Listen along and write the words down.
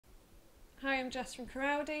Hi, I'm Jess from Crewe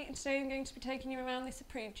Audi, and today I'm going to be taking you around this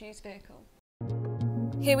approved used vehicle.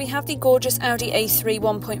 Here we have the gorgeous Audi A3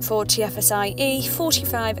 1.4 TFSIe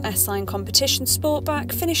 45 S-Line competition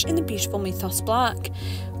Sportback finished in the beautiful Mythos black.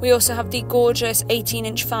 We also have the gorgeous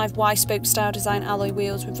 18-inch 5Y spoke style design alloy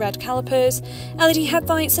wheels with red calipers, LED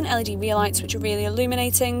headlights and LED rear lights which are really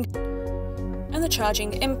illuminating, and the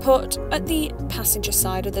charging input at the passenger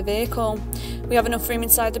side of the vehicle. We have enough room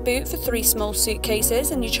inside the boot for 3 small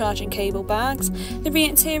suitcases and your charging cable bags. The rear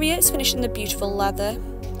interior is finished in the beautiful leather.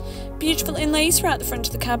 Beautiful inlays throughout the front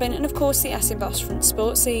of the cabin, and of course the S-embossed front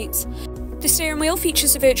sport seats. The steering wheel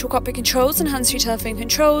features the virtual cockpit controls and hands-free telephone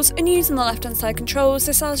controls, and using the left-hand side controls,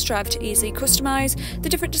 this allows the driver to easily customise the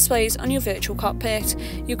different displays on your virtual cockpit.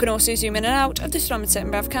 You can also zoom in and out of the speedometer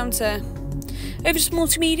and rev counter. Over to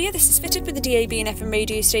multimedia, this is fitted with the DAB and FM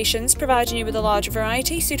radio stations, providing you with a larger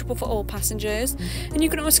variety suitable for all passengers, and you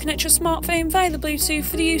can also connect your smartphone via the Bluetooth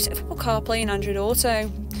for the use of Apple CarPlay and Android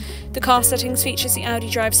Auto. The car settings features the Audi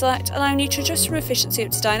Drive Select, allowing you to adjust from efficiency up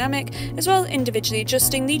to dynamic, as well as individually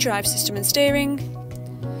adjusting the drive system and steering.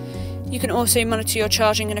 You can also monitor your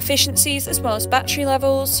charging and efficiencies, as well as battery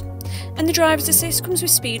levels. And the driver's assist comes with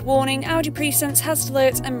speed warning, Audi Presense, hazard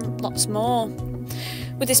alerts and lots more.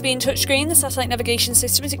 With this being touchscreen, the satellite navigation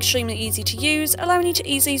system is extremely easy to use, allowing you to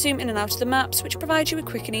easily zoom in and out of the maps, which provides you with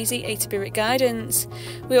quick and easy A to B route guidance.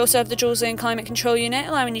 We also have the dual zone climate control unit,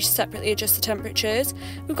 allowing you to separately adjust the temperatures.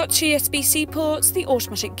 We've got 2 USB-C ports, the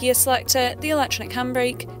automatic gear selector, the electronic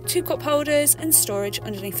handbrake, 2 cup holders and storage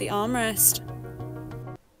underneath the armrest.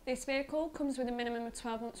 This vehicle comes with a minimum of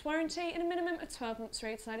 12 months warranty and a minimum of 12 months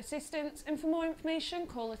roadside assistance, and for more information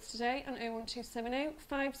call us today on 01270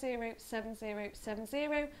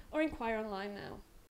 507070 or inquire online now.